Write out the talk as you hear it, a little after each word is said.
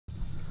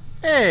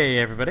Hey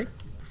everybody,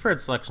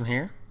 Preferred Selection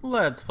here.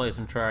 Let's play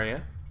some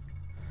Terraria.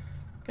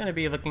 Gonna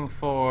be looking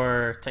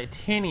for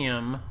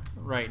titanium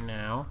right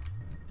now.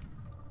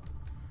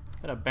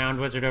 Got a bound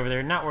wizard over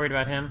there, not worried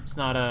about him. It's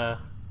not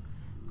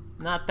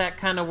that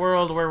kind of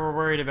world where we're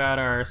worried about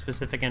our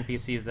specific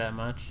NPCs that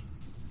much.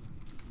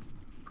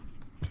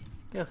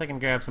 Guess I can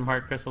grab some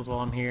heart crystals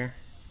while I'm here.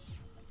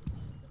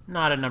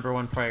 Not a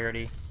 #1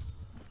 priority.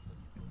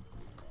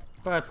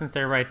 But since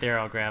they're right there,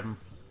 I'll grab them.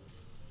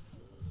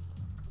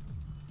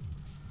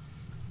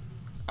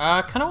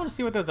 I kind of want to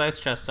see what those ice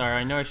chests are.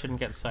 I know I shouldn't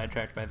get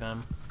sidetracked by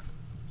them.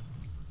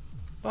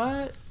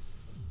 But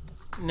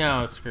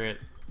no, screw it.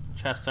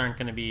 Chests aren't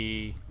going to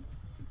be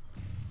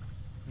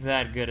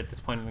that good at this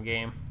point in the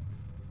game.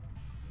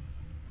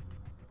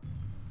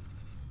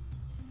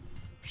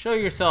 Show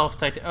yourself,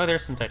 oh,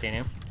 there's some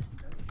titanium.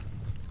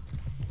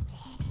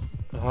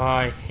 Oh,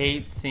 I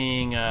hate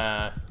seeing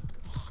armored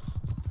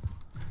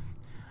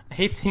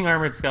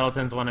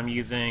skeletons when I'm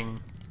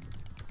using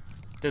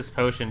this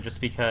potion,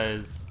 just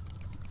because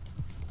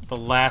the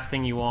last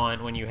thing you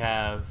want when you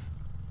have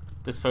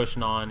this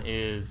potion on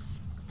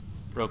is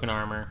broken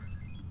armor.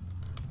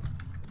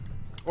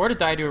 Or to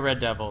die to a red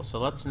devil, so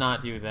let's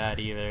not do that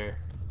either.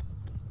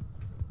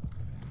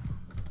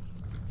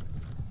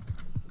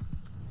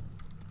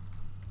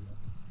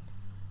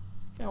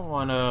 I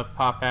want to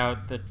pop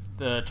out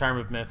the Charm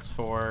of Myths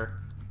for...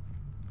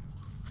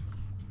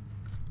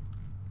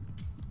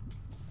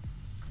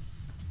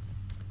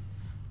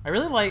 I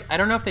really like... I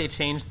don't know if they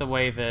changed the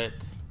way that...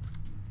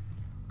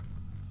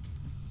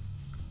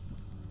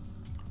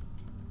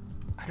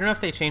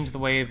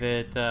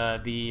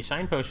 the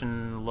Shine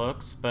Potion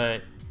looks, but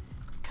it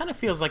kind of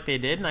feels like they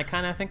did, and I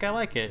kind of think I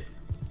like it.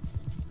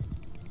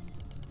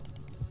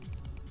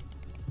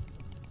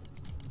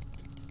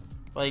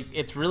 Like,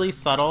 it's really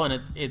subtle,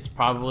 and it's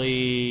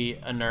probably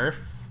a nerf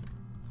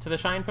to the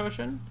Shine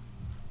Potion,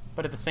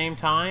 but at the same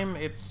time,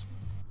 it's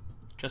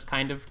just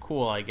kind of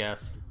cool, I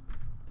guess.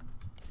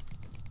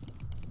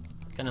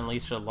 Can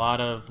unleash a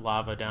lot of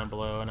lava down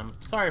below, and I'm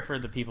sorry for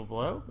the people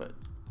below, but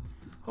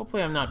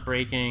hopefully I'm not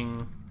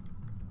breaking...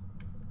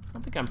 I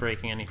don't think I'm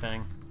breaking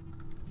anything.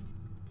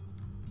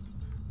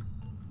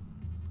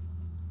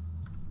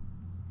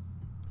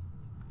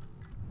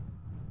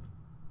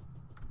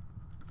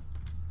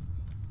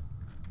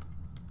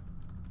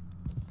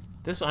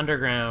 This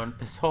underground,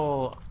 this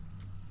whole...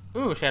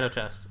 Ooh, shadow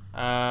chest.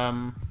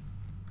 I'm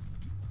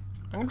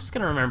just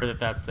gonna remember that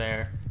that's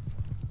there.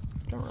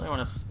 Don't really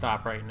want to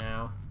stop right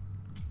now.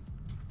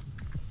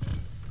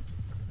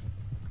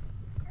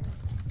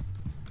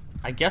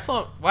 I guess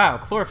I'll... Wow,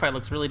 chlorophyte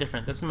looks really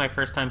different. This is my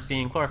first time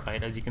seeing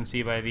chlorophyte, as you can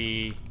see by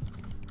the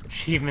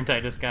achievement I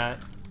just got.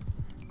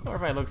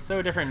 Chlorophyte looks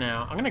so different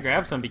now. I'm gonna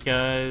grab some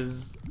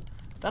because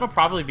that'll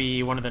probably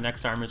be one of the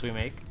next armors we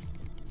make.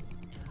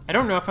 I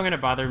don't know if I'm gonna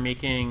bother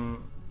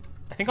making...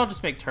 I think I'll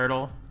just make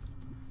turtle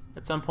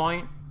at some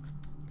point.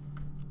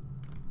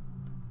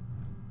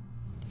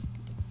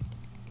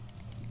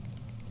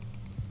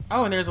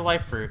 Oh, and there's a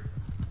life fruit.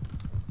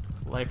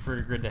 Life fruit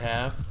are good to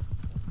have.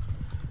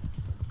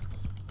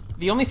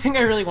 The only thing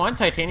I really want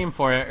titanium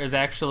for is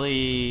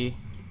actually...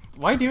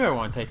 Why do I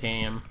want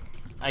titanium?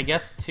 I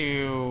guess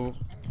to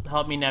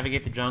help me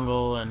navigate the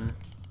jungle, and...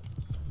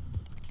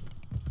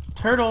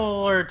 Turtle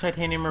or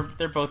titanium,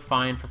 they're both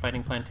fine for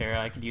fighting Plantera.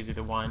 I could use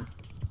either one.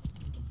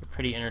 They're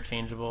pretty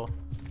interchangeable.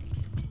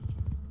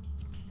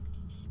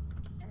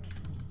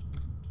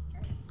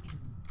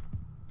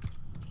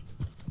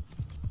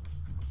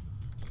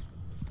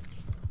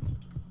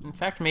 In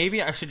fact,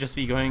 maybe I should just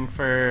be going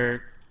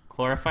for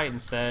chlorophyte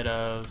instead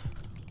of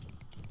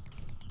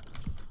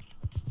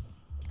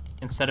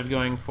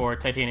going for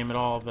titanium at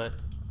all, but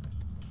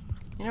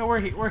you know,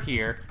 we're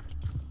here.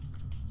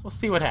 We'll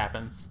see what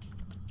happens.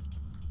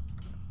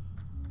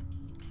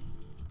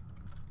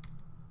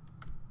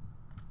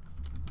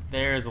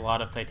 There's a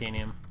lot of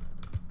titanium.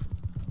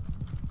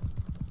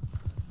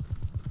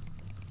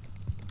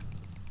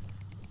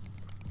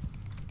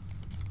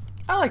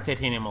 I like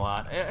titanium a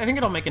lot. I think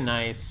it'll make a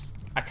nice...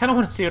 I kind of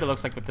want to see what it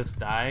looks like with this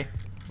dye.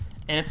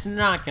 And it's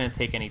not going to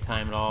take any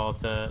time at all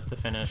to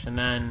finish. And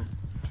then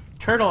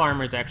turtle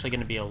armor is actually going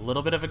to be a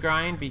little bit of a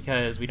grind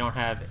because we don't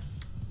have...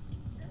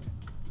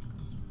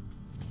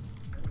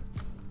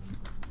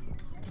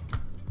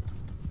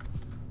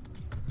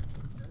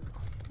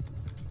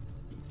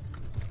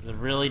 This is a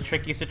really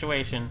tricky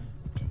situation.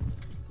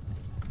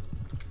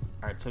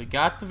 Alright, so we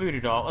got the voodoo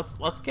doll.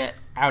 Let's get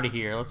out of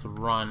here. Let's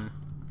run.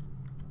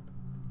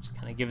 Just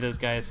kind of give those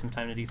guys some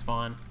time to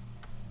despawn.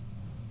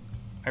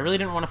 I really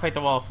didn't want to fight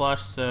the wall of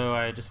flush, so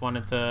I just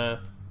wanted to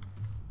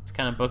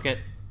kind of book it.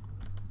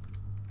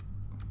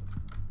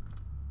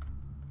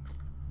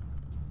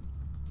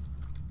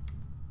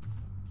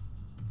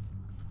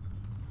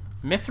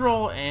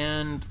 Mithril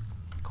and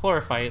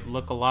chlorophyte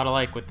look a lot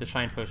alike with the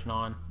Shine Potion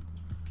on.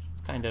 It's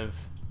kind of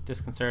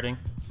disconcerting.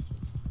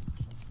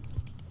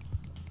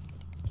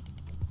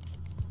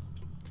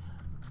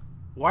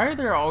 Why are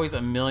there always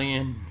a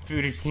million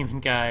Voodoo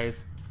Demon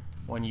guys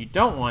when you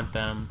don't want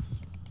them?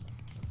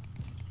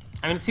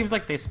 I mean, it seems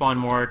like they spawn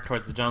more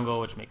towards the jungle,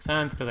 which makes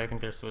sense, because I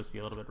think they're supposed to be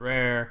a little bit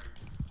rare.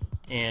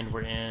 And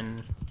we're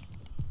in...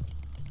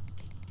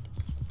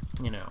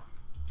 You know.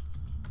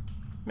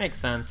 Makes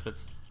sense,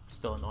 but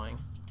still annoying.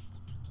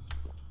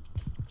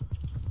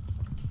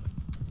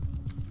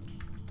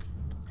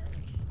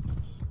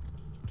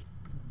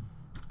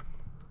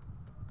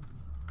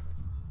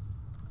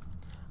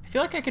 I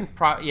feel like I can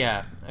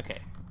yeah, okay.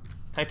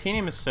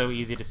 Titanium is so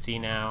easy to see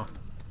now.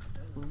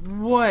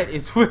 What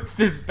is with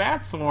this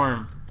bat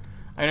swarm?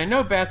 I mean, I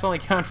know bats only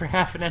count for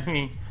half an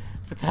enemy,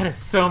 but that is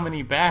so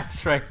many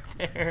bats right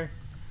there.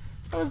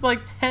 That was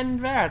like 10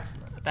 bats.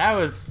 That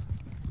was...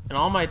 In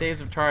all my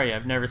days of Terraria,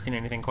 I've never seen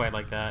anything quite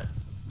like that.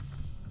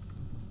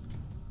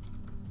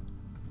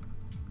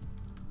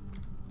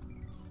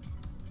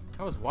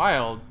 That was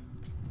wild.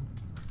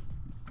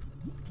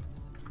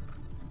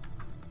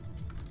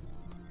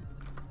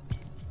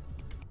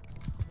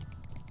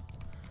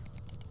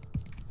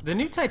 The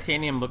new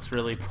Titanium looks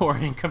really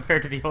boring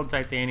compared to the old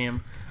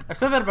Titanium. I've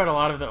said that about a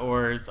lot of the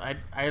ores. I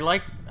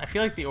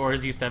feel like the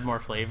ores used to have more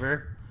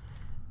flavor.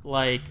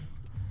 Like,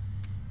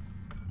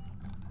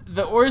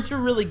 the ores are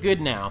really good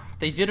now.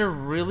 They did a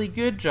really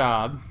good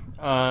job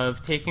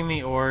of taking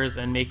the ores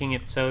and making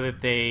it so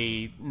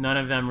that none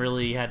of them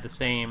really had the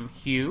same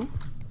hue.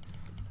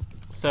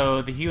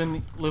 So the hue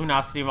and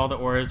luminosity of all the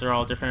ores are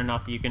all different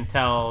enough that you can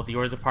tell the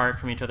ores apart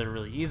from each other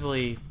really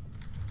easily.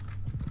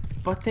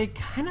 But they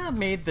kind of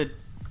made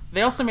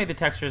they also made the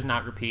textures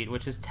not repeat,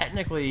 which is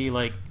technically,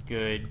 like,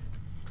 good.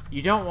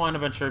 You don't want a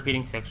bunch of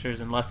repeating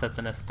textures unless that's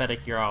an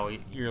aesthetic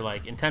you're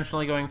like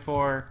intentionally going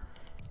for.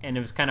 And it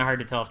was kind of hard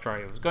to tell if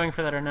Terraria was going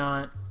for that or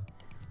not.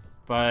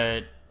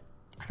 But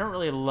I don't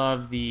really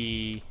love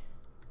the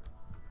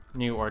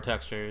new ore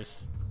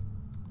textures.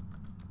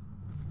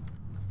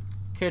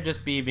 Could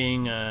just be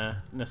being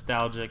a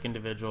nostalgic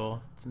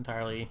individual. It's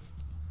entirely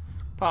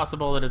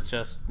possible that it's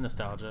just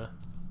nostalgia.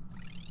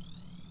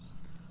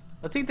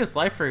 Let's eat this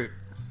life fruit.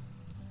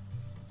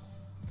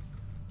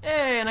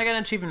 Hey, and I got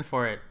an achievement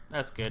for it.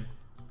 That's good.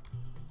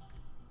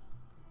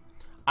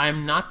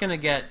 I'm not going to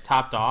get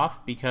topped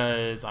off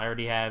because I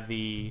already have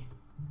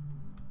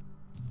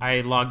I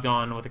logged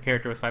on with a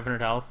character with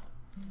 500 health.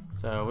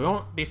 So we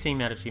won't be seeing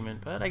that achievement,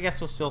 but I guess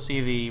we'll still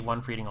see the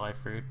one for eating a life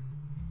fruit.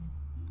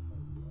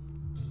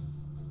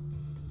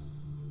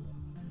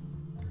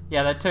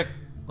 Yeah, that took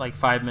like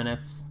 5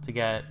 minutes to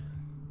get.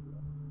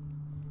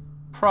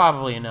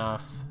 Probably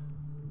enough.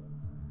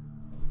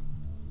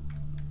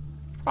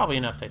 Probably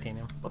enough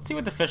titanium. Let's see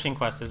what the fishing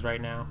quest is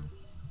right now.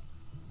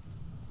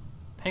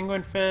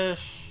 Penguin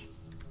fish.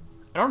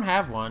 I don't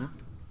have one.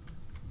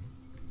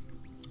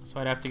 So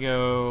I'd have to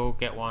go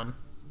get one.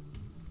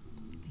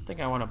 I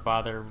think I want to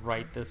bother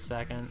right this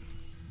second.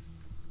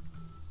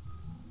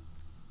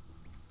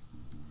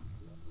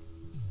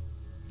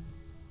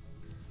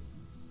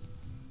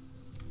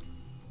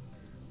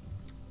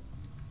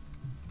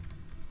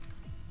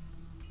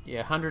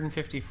 Yeah,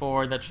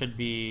 154, that should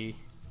be...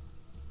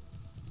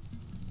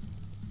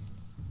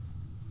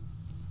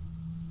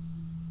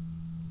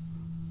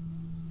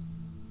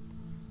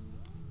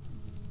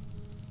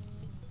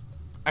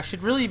 I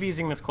should really be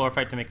using this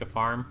chlorophyte to make a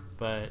farm,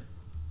 but...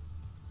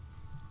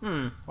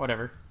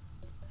 whatever.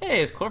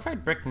 Hey, is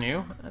chlorophyte brick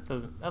new?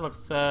 That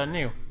looks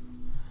new.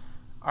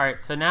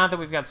 Alright, so now that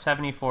we've got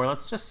 74,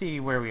 let's just see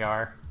where we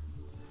are.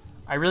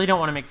 I really don't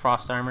want to make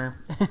frost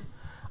armor.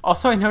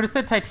 Also, I noticed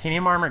that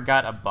titanium armor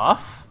got a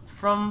buff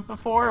from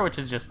before, which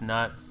is just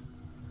nuts.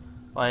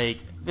 Like,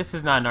 this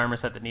is not an armor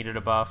set that needed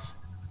a buff.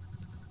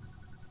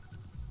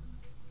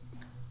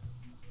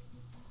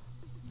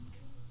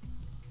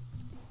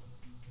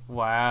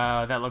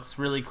 Wow, that looks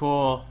really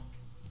cool.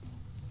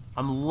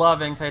 I'm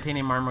loving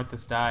titanium armor with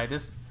this dye.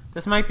 This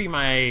might be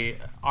my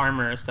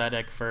armor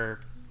aesthetic for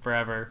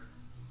forever.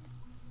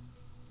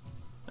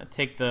 I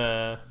take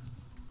the...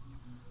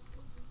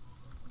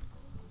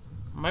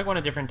 I might want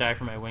a different dye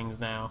for my wings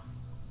now.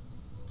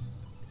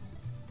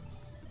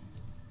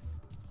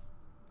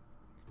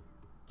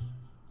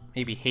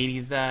 Maybe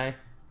Hades dye.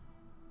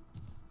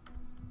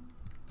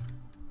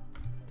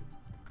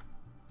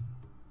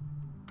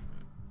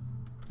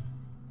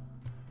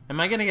 Am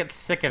I gonna get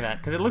sick of that?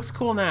 Because it looks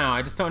cool now,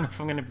 I just don't know if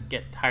I'm gonna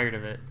get tired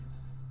of it.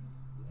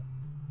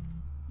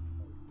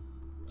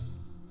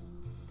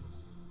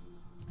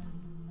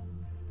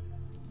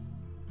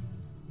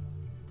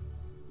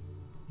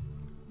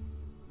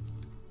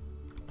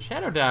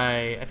 Shadow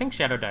dye, I think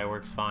shadow dye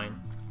works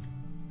fine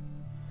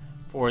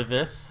for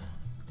this.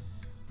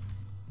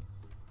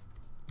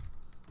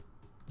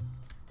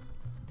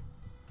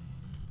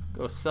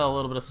 Go sell a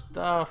little bit of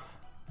stuff.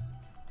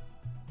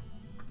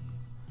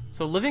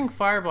 So living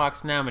fire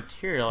blocks now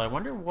material. I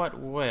wonder what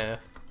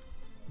with.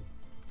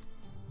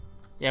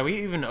 Yeah,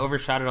 we even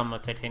overshot it on the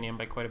titanium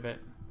by quite a bit.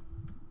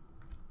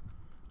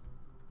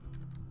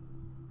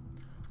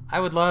 I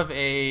would love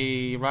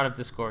a Rod of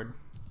Discord.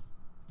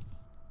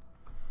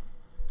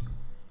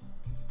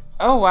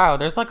 Oh wow,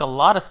 there's like a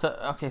lot of stuff.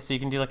 Okay, so you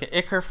can do like an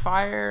Ichor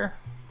fire.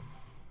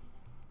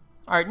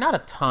 Alright, not a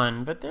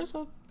ton, but there's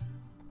a...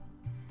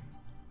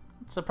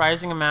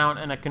 surprising amount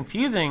and a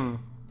confusing.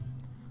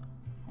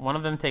 One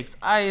of them takes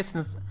ice,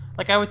 and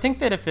like I would think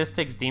that if this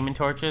takes demon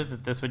torches,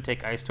 that this would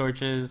take ice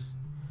torches,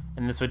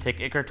 and this would take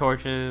ichor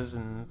torches,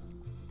 and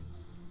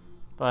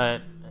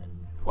but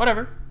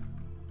whatever,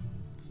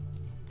 it's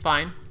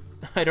fine.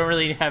 I don't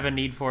really have a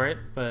need for it,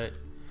 but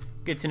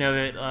good to know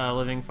that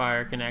living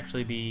fire can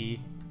actually be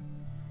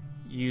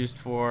used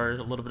for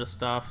a little bit of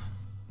stuff.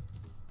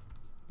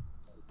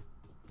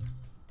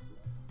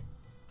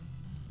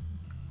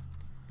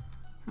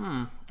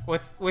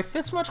 With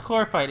this much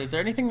chlorophyte, is there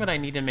anything that I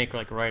need to make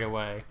like right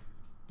away?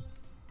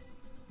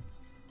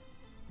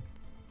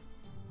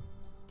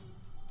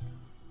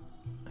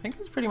 I think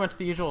it's pretty much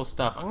the usual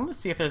stuff. I'm gonna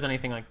see if there's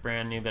anything like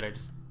brand new that I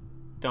just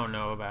don't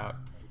know about.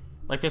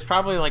 Like there's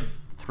probably like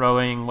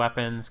throwing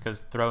weapons,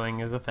 because throwing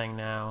is a thing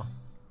now.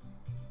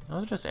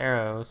 Those are just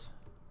arrows.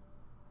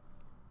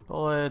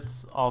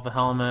 Bullets, all the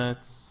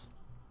helmets.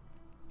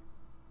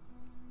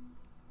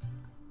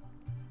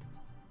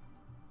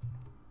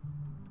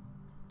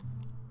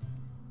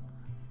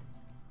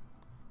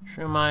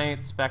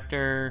 Shroomite,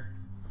 Spectre.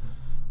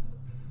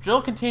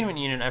 Drill containment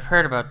unit, I've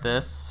heard about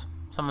this.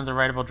 Someone's a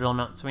writable drill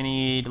mount. So we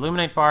need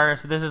illuminate bar.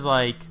 So this is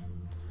like,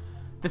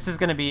 this is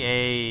going to be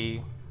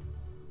a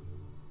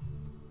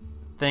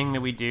thing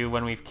that we do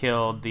when we've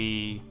killed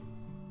the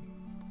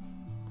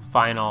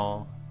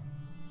final,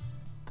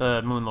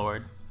 the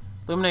Moonlord.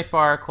 Illuminate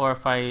bar,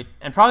 chlorophyte,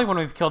 and probably when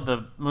we've killed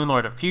the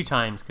Moonlord a few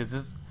times, because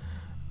this,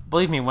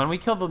 believe me, when we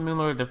killed the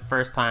Moonlord the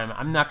first time,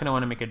 I'm not going to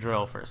want to make a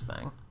drill first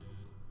thing.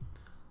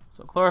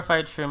 So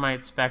chlorophyte,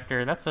 shroomite,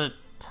 spectre, that's a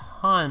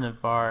ton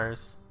of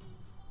bars.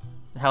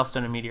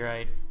 Hellstone and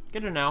meteorite.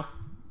 Good to know.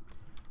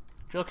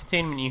 Drill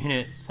containment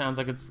unit sounds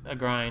like it's a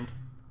grind.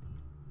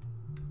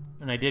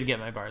 And I did get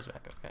my bars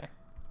back, okay.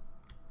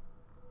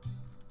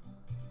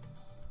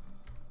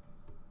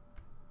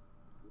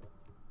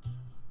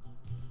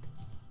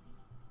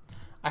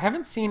 I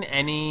haven't seen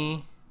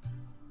any...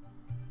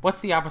 What's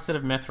the opposite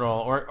of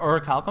mithril? Or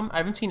orichalcum? I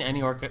haven't seen any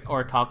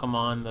orichalcum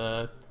on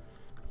the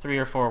 3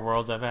 or 4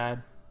 worlds I've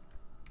had.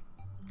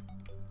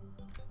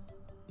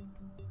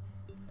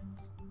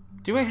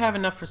 Do I have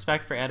enough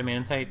respect for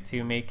adamantite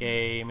to make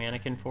a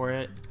mannequin for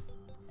it?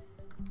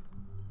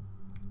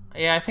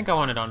 Yeah, I think I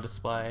want it on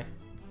display.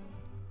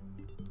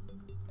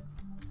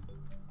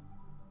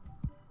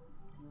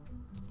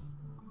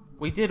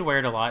 We did wear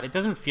it a lot. It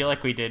doesn't feel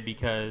like we did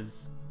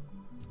because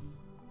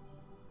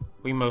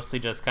we mostly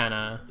just kind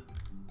of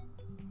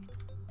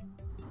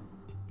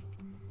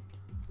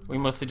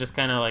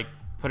like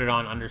put it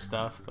on under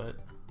stuff, but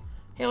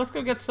hey, let's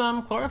go get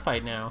some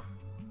chlorophyte now.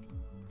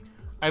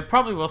 I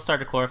probably will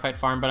start a chlorophyte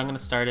farm, but I'm going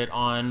to start it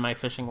on my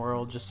fishing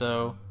world just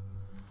so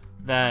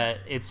that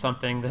it's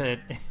something that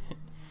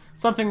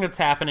something that's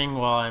happening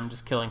while I'm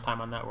just killing time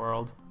on that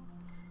world.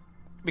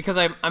 Because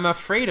I'm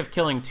afraid of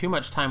killing too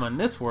much time on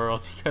this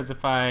world, because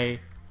if I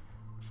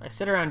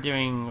sit around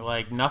doing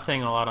like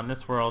nothing a lot on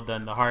this world,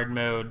 then the hard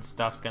mode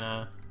stuff's going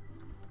to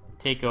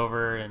take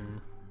over and,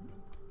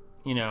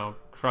 you know,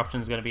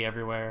 corruption's going to be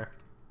everywhere.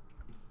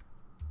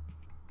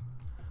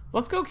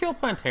 Let's go kill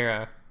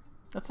Plantera.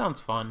 That sounds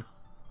fun.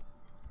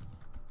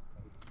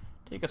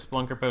 Take a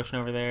Splunker potion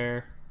over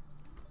there.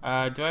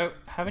 Do I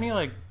have any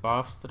like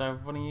buffs that I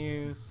want to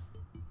use?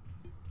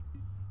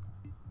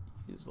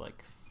 Use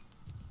like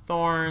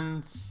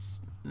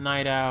Thorns,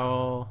 Night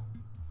Owl.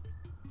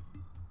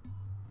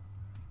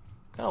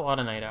 Got a lot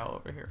of Night Owl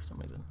over here for some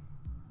reason.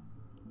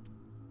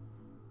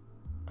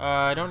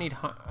 I don't need...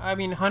 I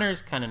mean,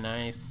 Hunter's kind of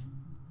nice.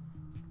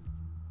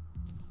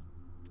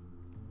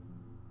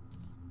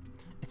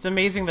 It's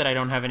amazing that I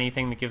don't have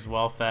anything that gives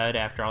well-fed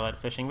after all that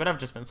fishing, but I've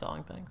just been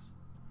selling things.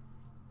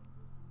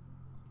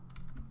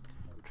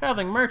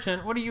 Traveling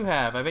merchant, what do you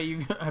have? I bet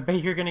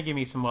you're gonna give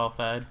me some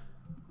well-fed.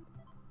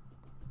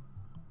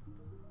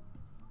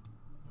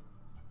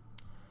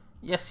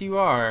 Yes, you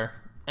are.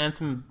 And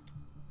some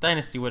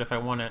dynasty wood if I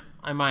want it.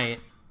 I might.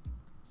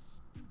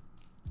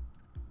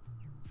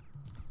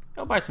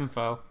 I'll buy some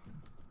faux.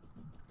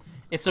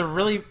 Faux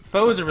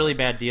is a really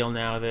bad deal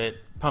now that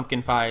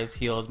pumpkin pies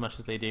heal as much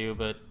as they do,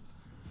 but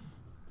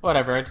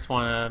whatever, I just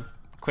want a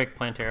quick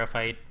Plantera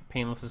fight,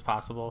 painless as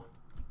possible.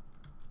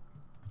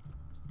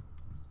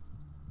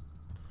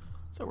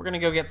 So we're gonna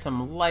go get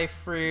some life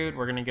fruit,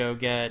 we're gonna go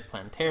get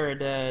Plantera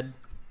dead.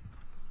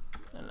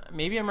 And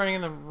maybe I'm running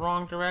in the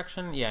wrong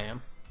direction? Yeah, I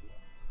am.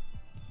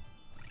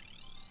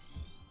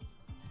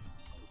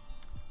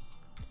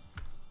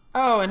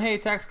 Oh, and hey,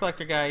 tax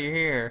collector guy, you're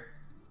here.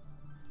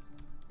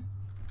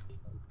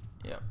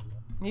 Yep.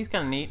 He's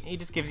kind of neat. He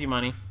just gives you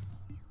money.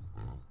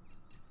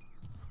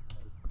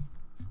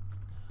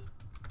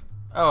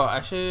 Oh,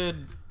 I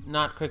should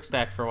not quick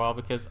stack for a while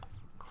because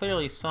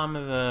clearly some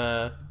of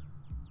the...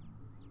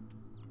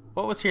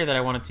 What was here that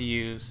I wanted to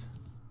use?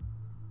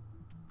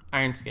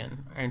 Iron Skin.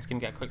 Iron Skin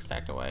got quick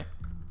stacked away.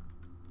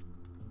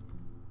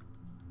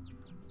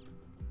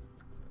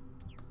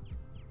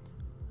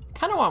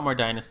 Kind of want more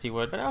Dynasty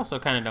Wood, but I also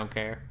kind of don't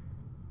care.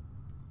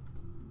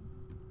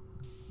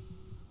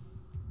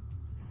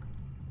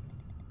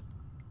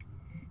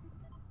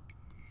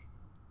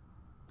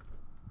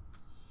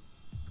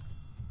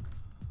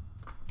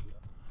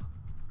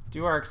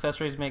 Do our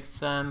accessories make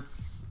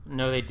sense?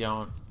 No, they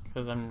don't.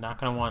 Because I'm not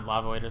going to want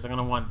lava waders. I'm going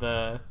to want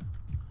the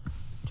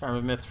Charm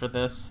of Myths for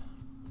this.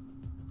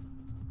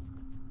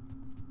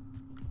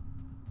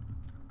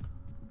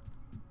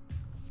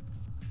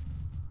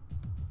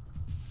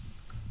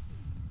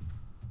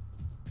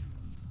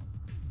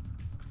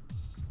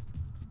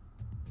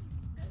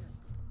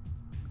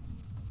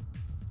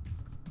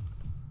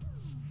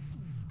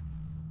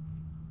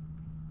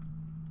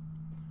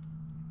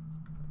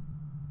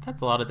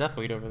 That's a lot of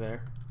deathweed over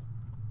there.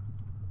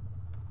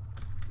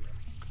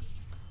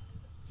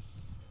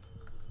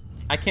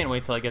 I can't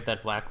wait till I get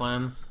that black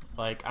lens.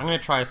 Like, I'm gonna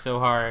try so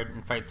hard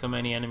and fight so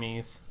many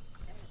enemies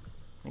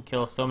and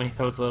kill so many of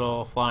those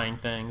little flying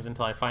things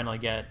until I finally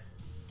get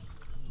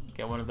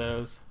one of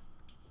those.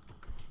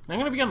 And I'm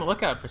gonna be on the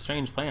lookout for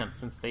strange plants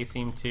since they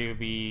seem to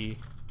be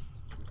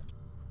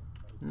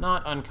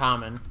not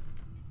uncommon.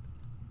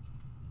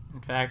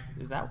 In fact,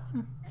 is that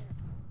one?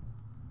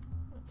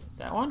 Is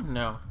that one?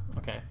 No.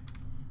 Okay.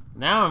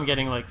 Now I'm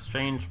getting like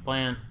strange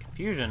plant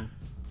confusion.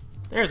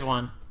 There's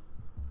one.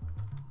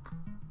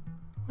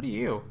 What are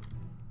you?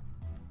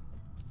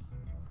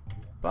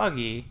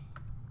 Buggy.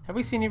 Have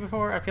we seen you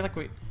before? I feel like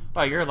we...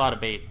 Wow, you're a lot of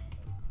bait.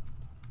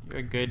 You're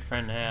a good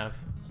friend to have.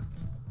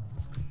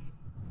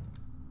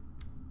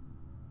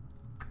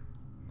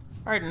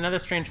 Alright, another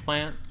strange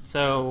plant.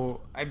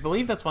 So, I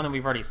believe that's one that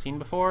we've already seen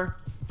before.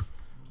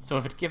 So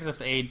if it gives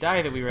us a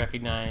dye that we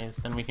recognize,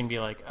 then we can be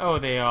like, oh,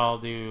 they all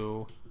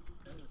do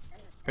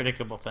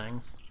predictable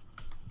things.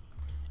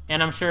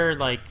 And I'm sure,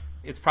 like,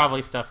 it's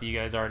probably stuff that you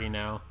guys already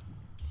know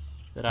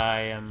that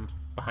I am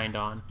behind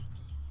on.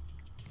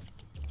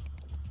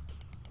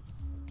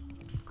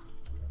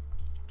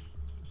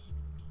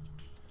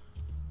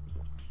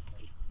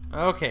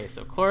 Okay,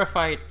 so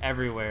chlorophyte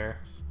everywhere.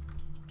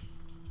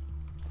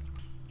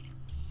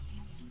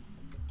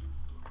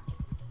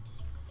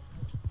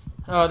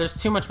 Oh, there's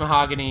too much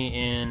mahogany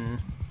in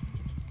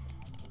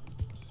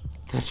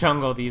the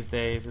jungle these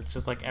days. It's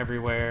just like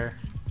everywhere.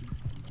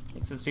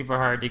 It's just super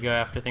hard to go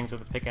after things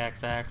with a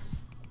pickaxe axe.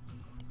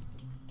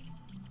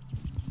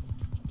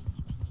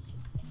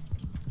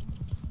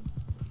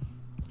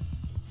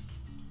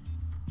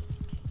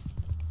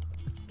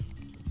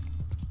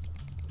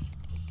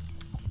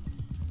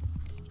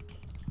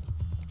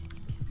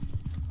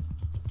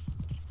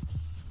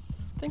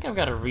 I think I've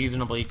got a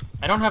reasonably...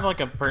 I don't have like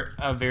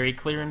a very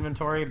clear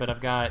inventory, but I've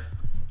got,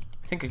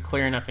 I think, a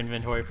clear enough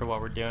inventory for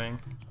what we're doing.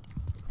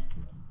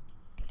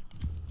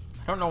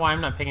 I don't know why I'm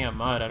not picking up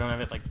mud. I don't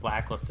have it like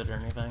blacklisted or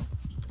anything.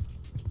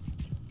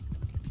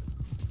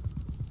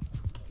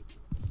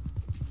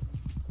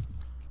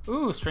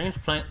 Ooh, strange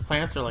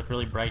plants are like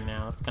really bright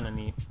now. That's kind of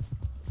neat.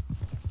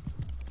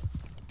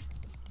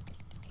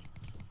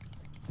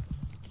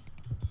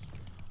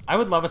 I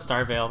would love a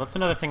star veil. That's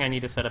another thing I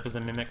need to set up as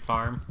a mimic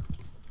farm.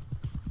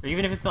 Or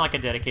even if it's not like a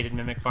dedicated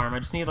mimic farm, I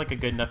just need like a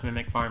good enough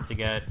mimic farm to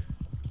get,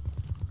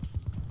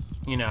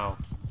 you know,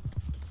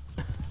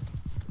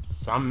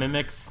 some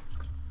mimics.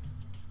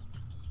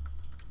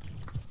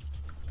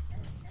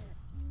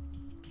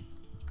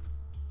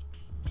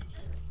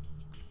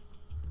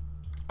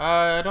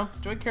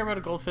 Do I care about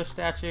a goldfish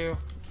statue?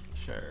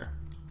 Sure.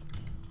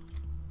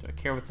 Do I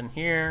care what's in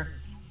here?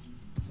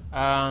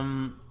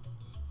 No.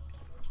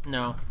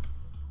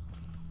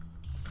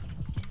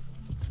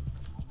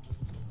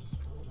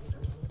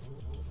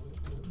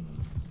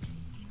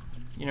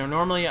 You know,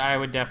 normally I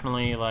would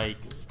definitely, like,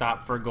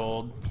 stop for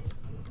gold.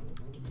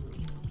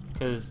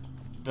 Because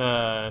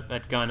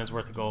that gun is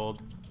worth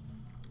gold.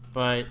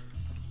 But,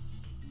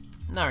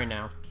 not right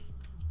now.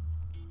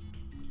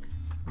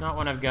 Not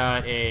when I've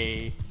got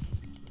a...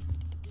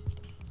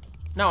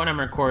 Not when I'm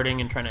recording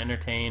and trying to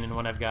entertain and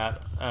when I've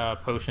got a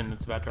potion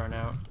that's about to run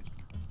out.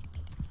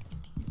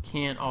 You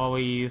can't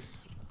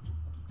always...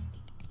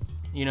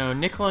 You know,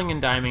 nickeling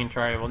and diming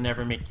try will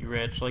never make you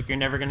rich. Like, you're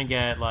never gonna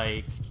get,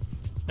 like,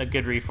 a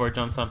good reforge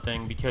on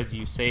something because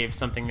you saved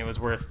something that was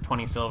worth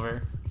 20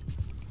 silver.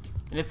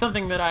 And it's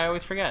something that I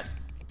always forget.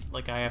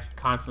 Like, I have to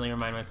constantly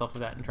remind myself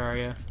of that in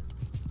Terraria.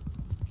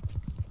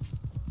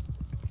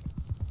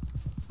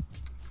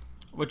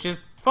 Which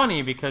is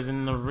funny because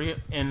in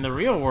the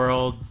real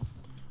world,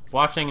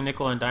 watching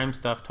nickel and dime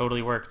stuff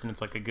totally works, and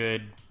it's like a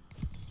good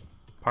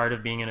part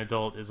of being an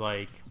adult is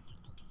like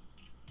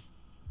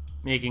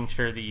making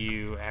sure that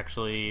you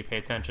actually pay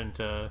attention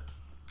to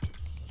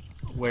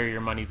where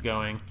your money's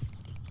going.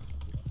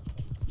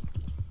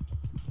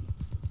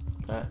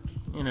 But,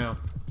 you know,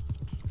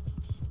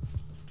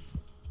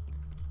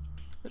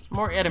 there's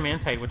more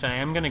adamantite, which I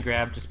am gonna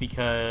grab just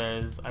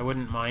because I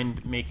wouldn't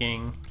mind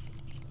making...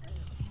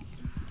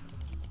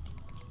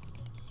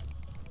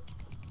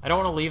 I don't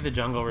want to leave the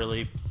jungle,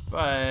 really,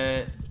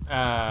 but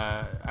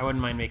I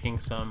wouldn't mind making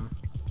some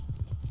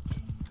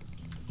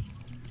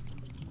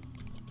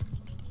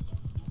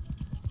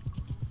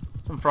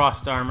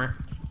frost armor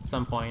at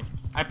some point.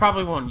 I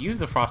probably won't use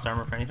the frost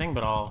armor for anything,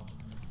 but I'll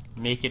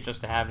make it just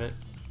to have it.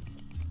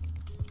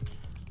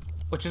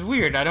 Which is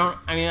weird. I don't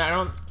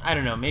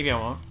know. Maybe I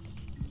won't,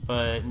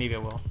 but maybe I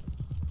will.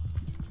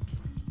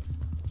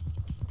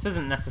 This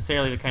isn't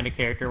necessarily the kind of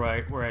character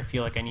where I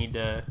feel like I need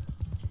to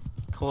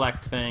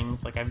collect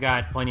things. Like, I've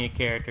got plenty of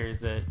characters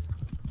that...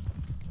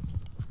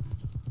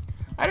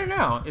 I don't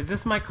know. Is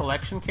this my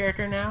collection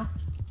character now?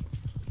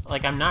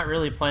 Like, I'm not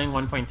really playing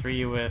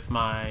 1.3 with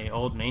my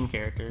old main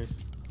characters.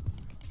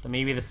 So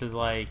maybe this is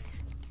like...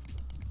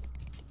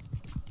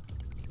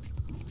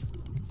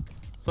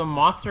 So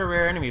moths are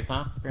rare enemies,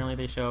 huh? Apparently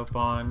they show up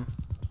on...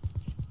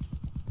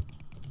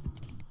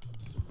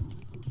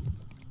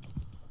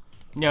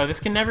 No, this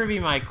can never be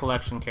my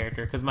collection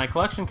character, because my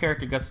collection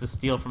character gets to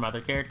steal from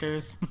other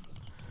characters.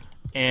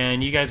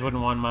 And you guys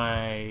wouldn't want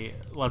my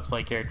Let's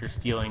Play character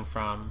stealing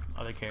from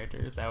other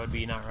characters. That would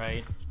be not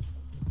right.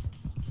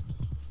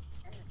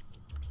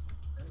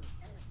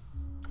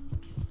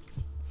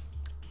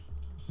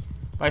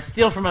 By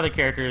steal from other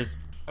characters,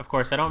 of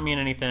course, I don't mean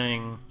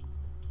anything,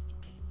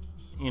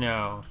 you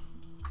know,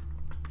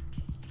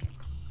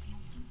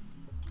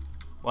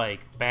 like,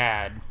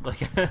 bad.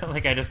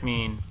 Like I just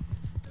mean,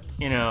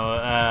 you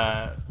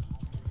know,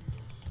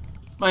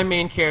 my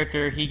main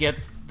character, he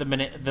gets the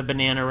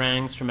banana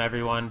rangs from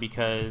everyone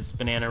because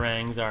banana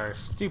rangs are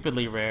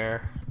stupidly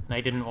rare, and I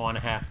didn't want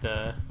to have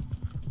to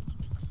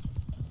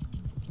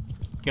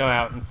go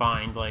out and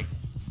find, like,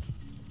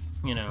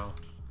 you know...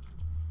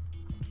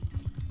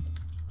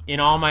 In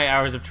all my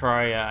hours of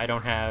Terraria, I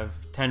don't have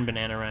 10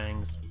 banana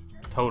rangs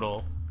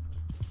total.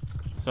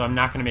 So I'm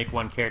not going to make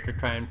one character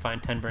try and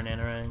find 10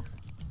 banana rangs.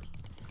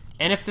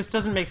 And if this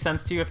doesn't make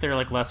sense to you, if they're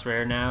like less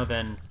rare now,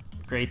 then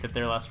great that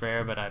they're less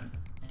rare, but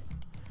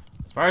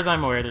as far as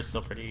I'm aware, they're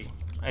still pretty...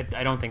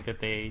 I don't think that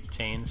they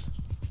changed.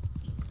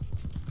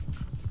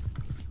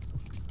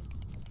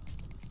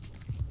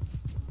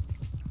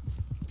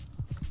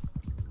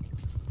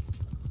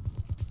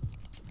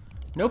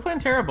 No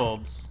Plantera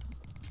bulbs.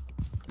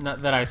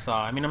 Not that I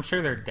saw. I mean, I'm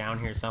sure they're down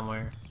here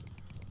somewhere.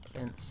 I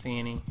didn't see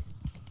any.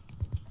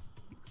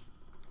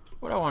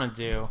 What do I want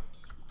to do?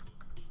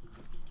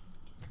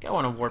 I think I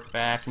want to warp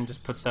back and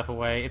just put stuff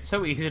away. It's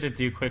so easy to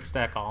do quick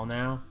stack all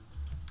now.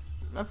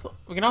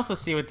 We can also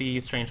see what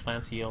these strange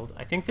plants yield.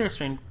 I think they're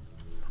strange.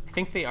 I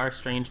think they are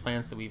strange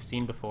plants that we've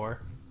seen before.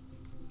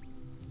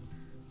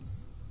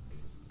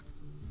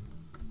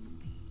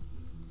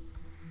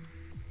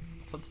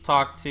 So let's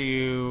talk to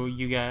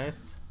you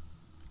guys.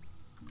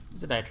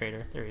 Who's a die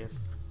trader? There he is.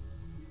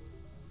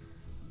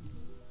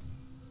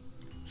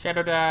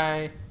 Shadow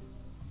die.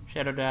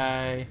 Shadow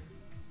die.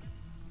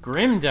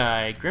 Grim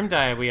die. Grim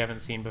die we haven't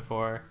seen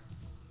before.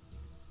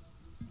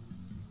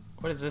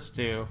 What does this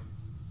do?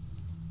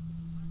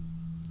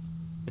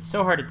 It's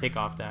so hard to take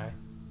off die.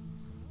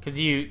 Because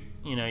you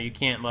know, you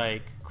can't,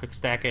 like, quick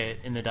stack it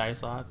in the die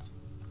slots.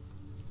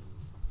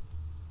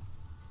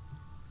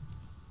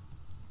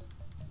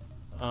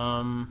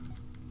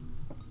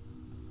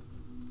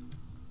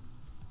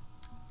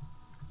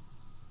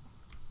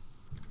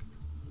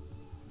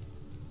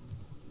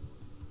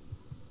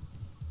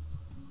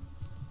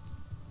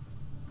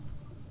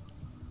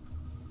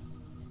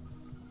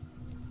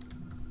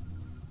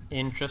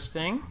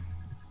 Interesting.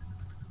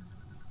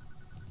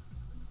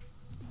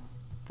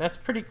 That's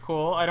pretty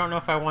cool. I don't know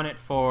if I want it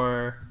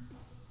for...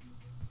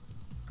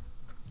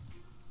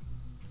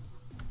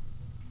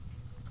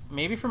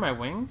 Maybe for my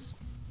wings?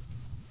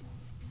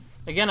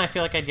 Again, I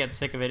feel like I'd get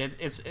sick of it.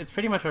 It's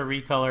pretty much a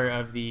recolor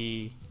of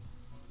the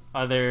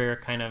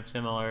other kind of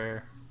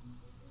similar...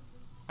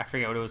 I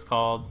forget what it was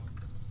called.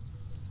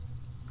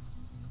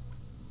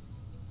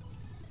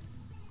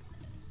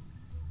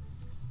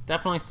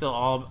 Definitely still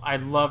all...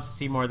 I'd love to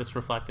see more of this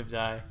reflective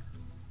dye.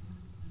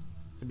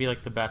 It'd be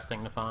like the best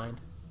thing to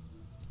find.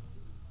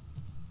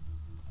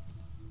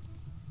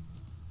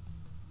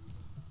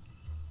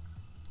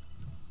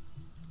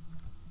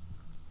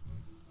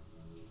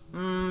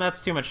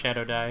 That's too much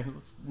shadow dye.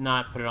 Let's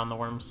not put it on the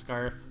worm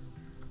scarf.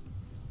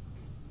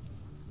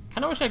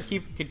 Kinda wish I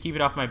could keep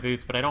it off my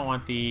boots, but I don't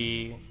want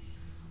the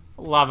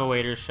lava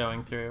waders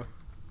showing through.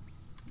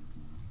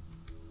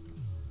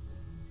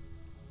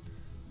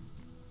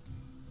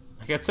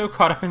 I get so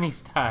caught up in these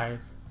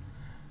dyes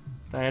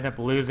that I end up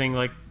losing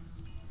like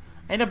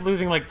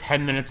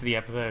 10 minutes of the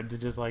episode to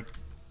just like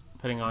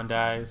putting on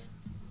dyes.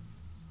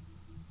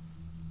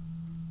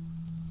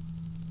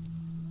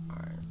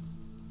 Alright.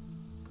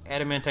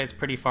 Adamantite's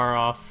pretty far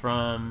off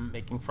from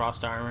making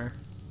frost armor,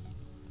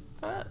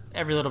 but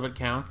every little bit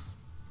counts.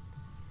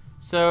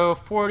 So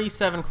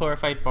 47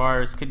 chlorophyte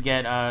bars could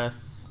get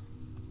us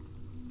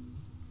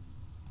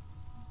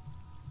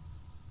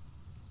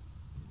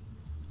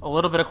a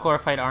little bit of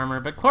chlorophyte armor,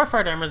 but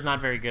chlorophyte armor is not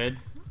very good.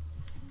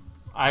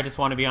 I just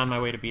want to be on my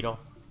way to Beetle.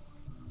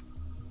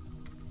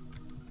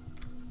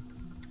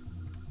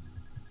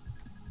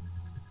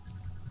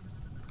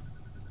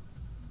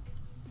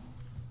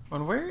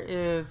 And where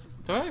is...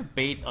 Do I have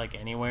bait, like,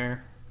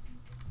 anywhere?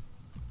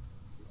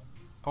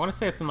 I want to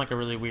say it's in, like, a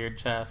really weird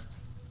chest.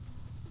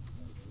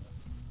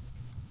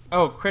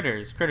 Oh,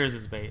 Critters. Critters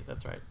is bait,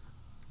 that's right.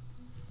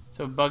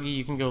 So, Buggy,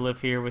 you can go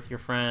live here with your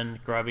friend,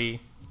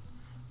 Grubby.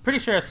 Pretty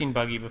sure I've seen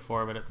Buggy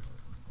before, but it's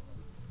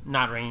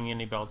not ringing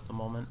any bells at the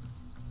moment.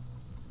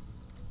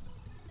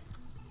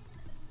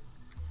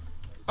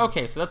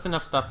 Okay, so that's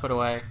enough stuff put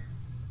away.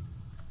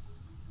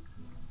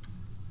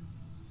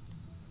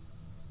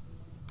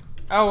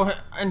 Oh,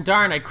 and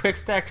darn, I quick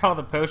stacked all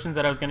the potions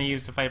that I was going to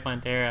use to fight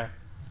Plantera.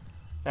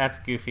 That's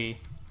goofy.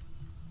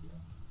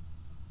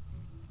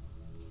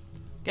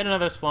 Get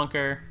another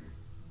Splunker.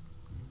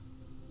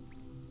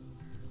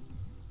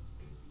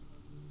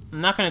 I'm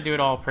not going to do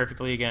it all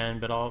perfectly again,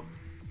 but I'll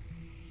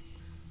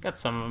get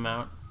some of them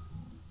out.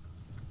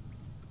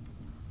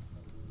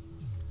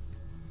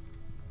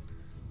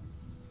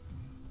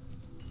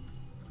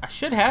 I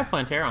should have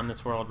Plantera on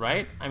this world,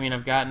 right? I mean,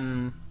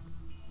 I'm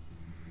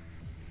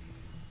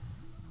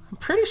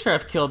pretty sure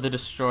I've killed the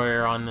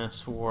Destroyer on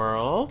this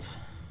world.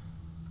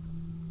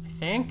 I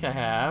think I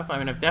have. I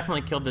mean, I've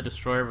definitely killed the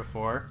Destroyer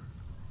before.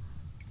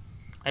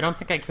 I don't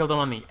think I killed him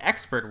on the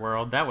Expert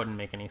world. That wouldn't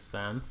make any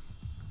sense.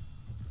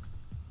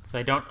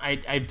 Because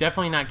I've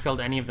definitely not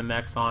killed any of the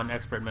mechs on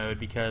Expert mode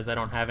because I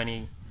don't have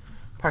any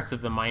parts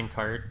of the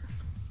minecart.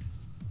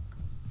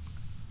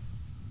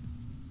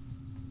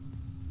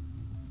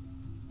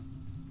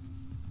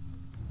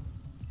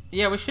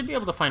 Yeah, we should be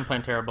able to find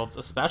Plantera bulbs,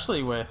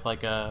 especially with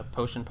like a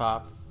potion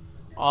pop.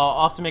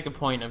 I'll have to make a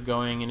point of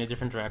going in a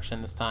different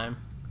direction this time.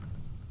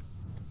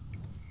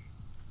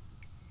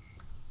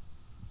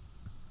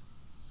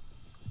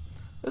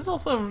 This is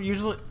also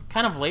usually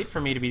kind of late for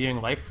me to be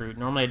doing Life Fruit.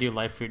 Normally I do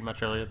Life Fruit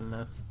much earlier than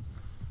this.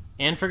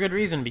 And for good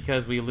reason,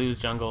 because we lose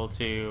Jungle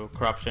to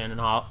Corruption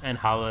and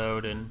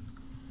Hallowed and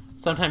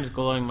sometimes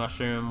Glowing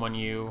Mushroom when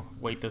you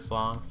wait this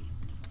long.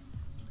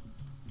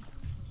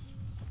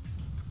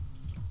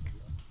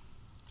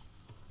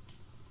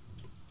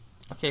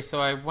 Okay,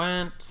 so I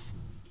went...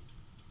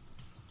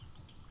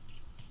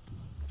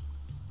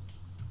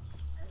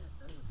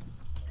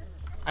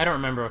 I don't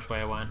remember which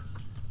way I went.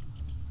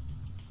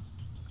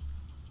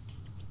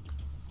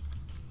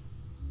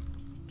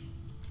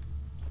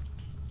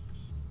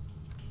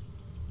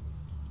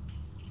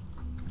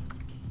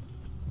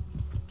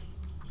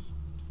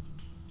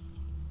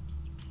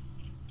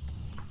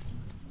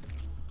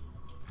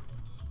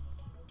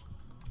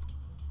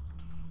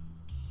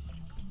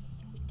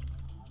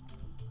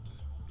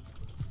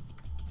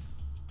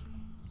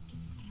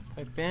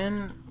 I've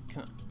been...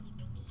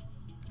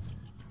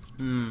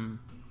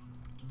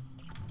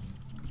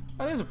 Oh,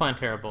 there's a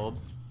Plantera bulb.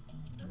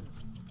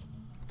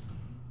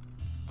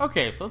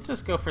 Okay, so let's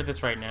just go for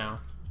this right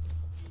now.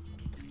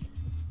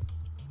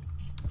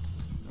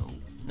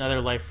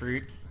 Another Life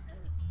Fruit.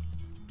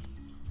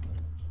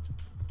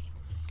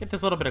 Get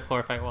this little bit of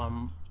Chlorophyte while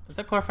I'm... Is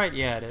that Chlorophyte?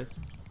 Yeah, it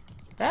is.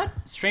 That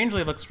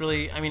strangely looks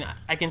really... I mean,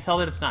 I can tell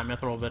that it's not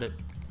Mithril, but it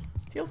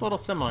feels a little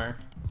similar.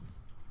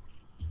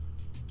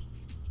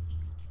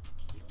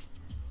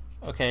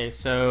 Okay,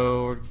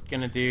 so we're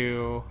gonna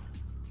do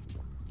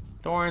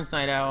Thorns,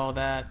 Night Owl,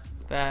 that,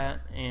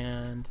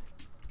 and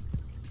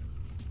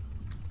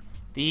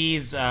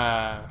these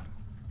light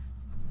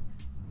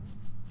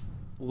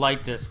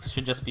discs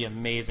should just be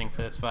amazing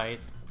for this fight.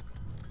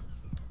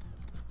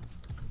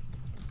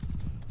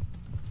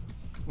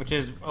 Which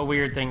is a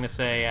weird thing to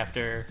say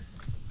after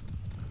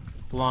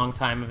a long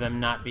time of them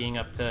not being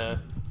up to...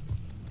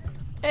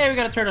 Hey, we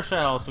got a turtle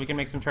shell, so we can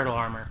make some turtle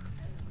armor.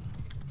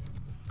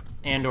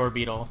 And or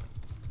beetle.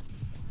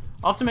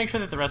 I'll have to make sure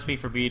that the recipe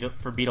for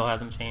beetle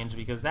hasn't changed,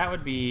 because that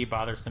would be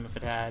bothersome if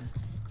it had.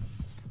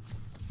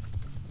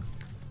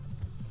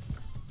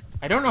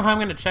 I don't know how I'm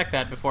going to check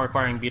that before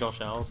acquiring beetle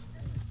shells.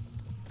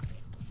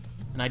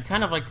 And I'd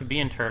kind of like to be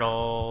in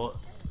turtle...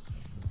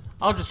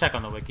 I'll just check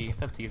on the wiki.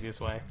 That's the easiest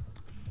way.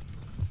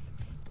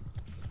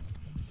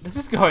 This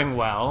is going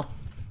well.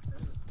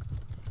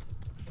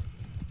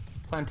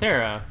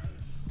 Plantera.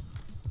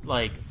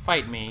 Like,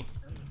 fight me.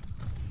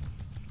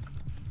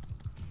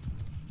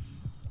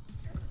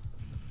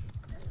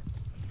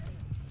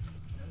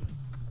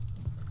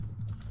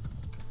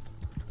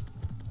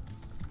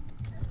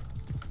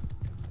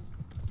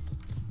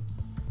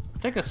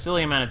 Take a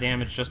silly amount of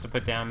damage just to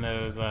put down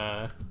those,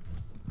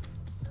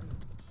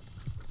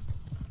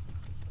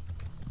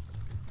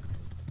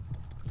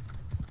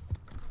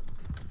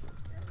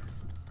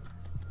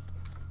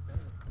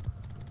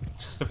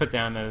 just to put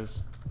down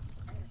those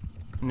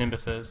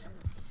Nimbuses.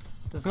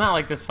 It's not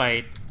like this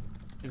fight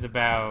is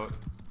about...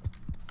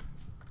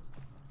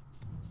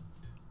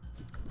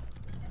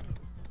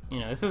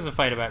 You know, this is a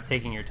fight about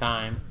taking your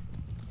time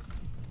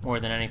more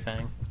than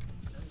anything.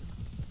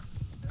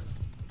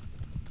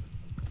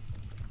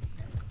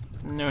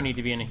 No need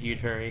to be in a huge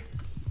hurry.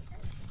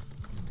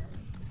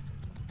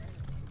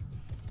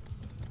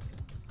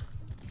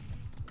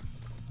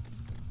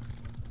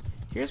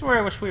 Here's where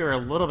I wish we were a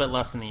little bit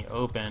less in the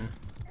open.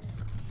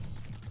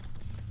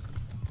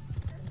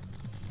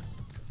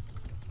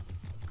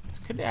 This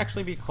could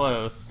actually be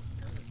close.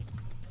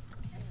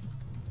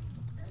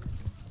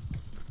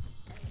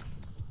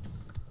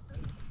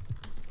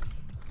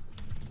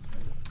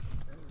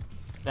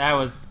 That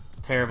was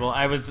terrible.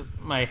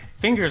 My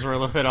fingers were a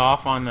little bit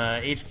off on the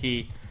H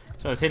key,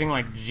 so I was hitting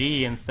like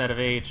G instead of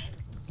H.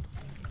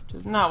 Which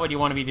is not what you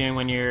want to be doing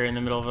when you're in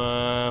the middle of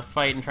a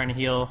fight and trying to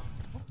heal.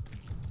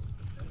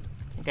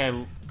 I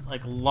think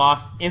like,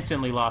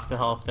 instantly lost the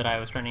health that I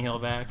was trying to heal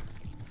back.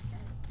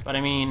 But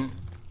I mean,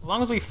 as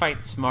long as we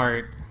fight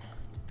smart...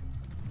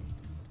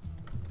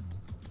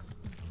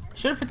 I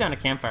should have put down a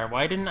campfire.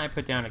 Why didn't I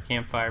put down a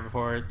campfire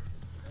before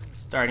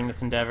starting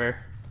this endeavor?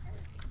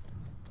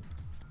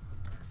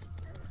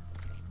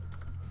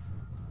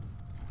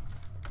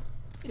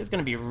 It's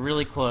gonna be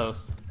really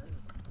close.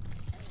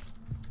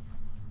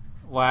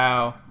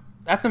 Wow.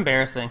 That's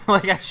embarrassing.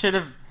 Like, I should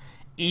have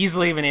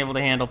easily been able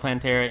to handle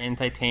Plantera in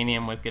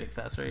titanium with good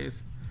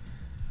accessories.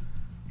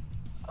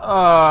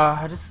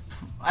 I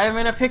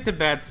mean, I picked a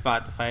bad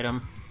spot to fight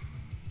him.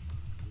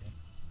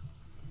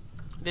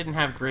 I didn't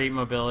have great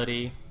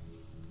mobility.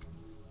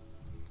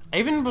 I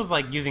even was,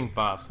 like, using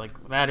buffs. Like,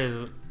 that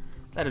is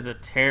a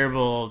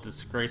terrible,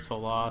 disgraceful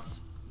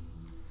loss.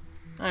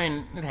 I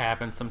mean, it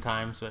happens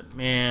sometimes, but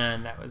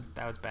man, that was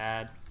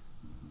bad.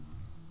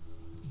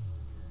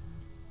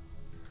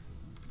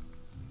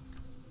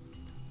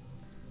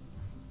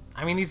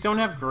 I mean, these don't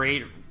have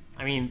great...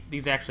 I mean,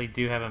 these actually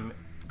do have a...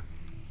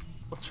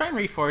 Let's try and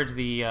reforge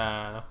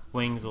the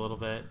wings a little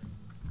bit.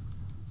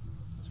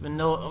 It's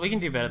vanilla... We can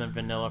do better than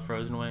vanilla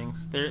frozen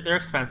wings. They're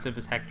expensive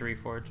as heck to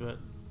reforge, but...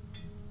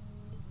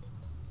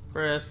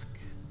 Brisk.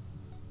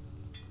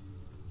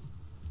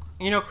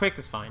 You know, quick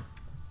is fine.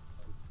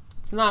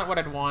 It's not what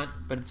I'd want,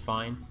 but it's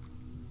fine.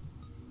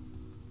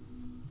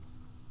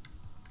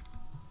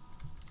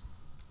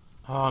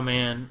 Oh,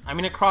 man. I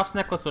mean, a cross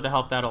necklace would have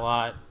helped out a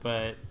lot,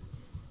 but...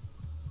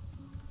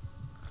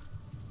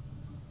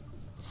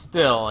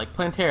 Still, like,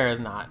 Plantera is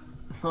not.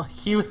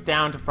 He was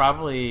down to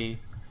probably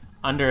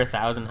under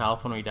 1,000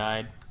 health when we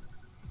died.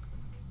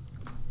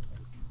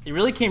 It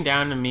really came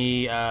down to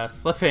me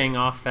slipping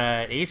off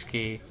that H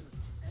key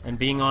and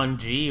being on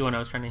G when I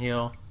was trying to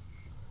heal.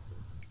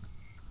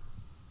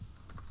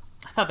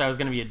 I thought that was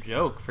going to be a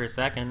joke for a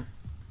second.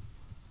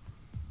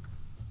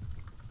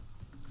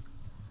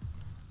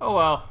 Oh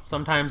well,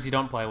 sometimes you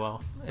don't play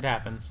well. It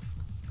happens.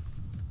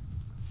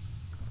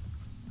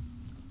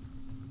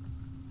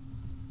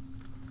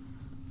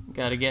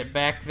 Gotta get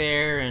back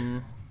there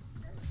and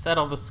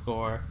settle the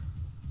score.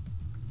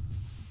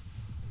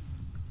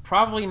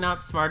 Probably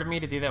not smart of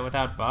me to do that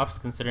without buffs,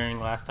 considering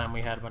last time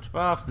we had a bunch of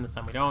buffs and this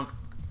time we don't.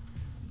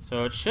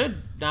 So it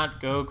should not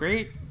go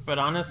great, but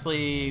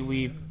honestly,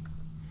 we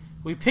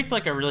picked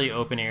like a really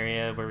open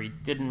area where we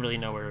didn't really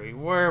know where we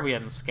were, we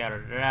hadn't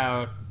scattered it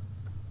out,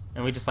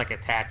 and we just like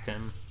attacked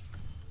him.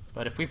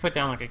 But if we put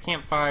down like a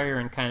campfire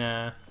and kind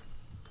of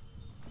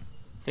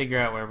figure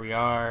out where we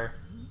are,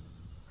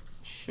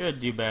 should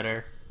do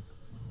better.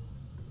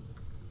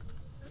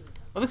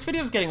 Well, this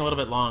video is getting a little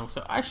bit long,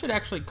 so I should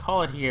actually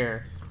call it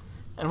here.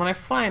 And when I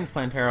find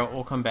Plantera,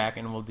 we'll come back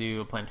and we'll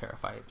do a Plantera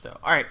fight. So,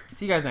 alright,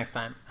 see you guys next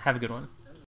time. Have a good one.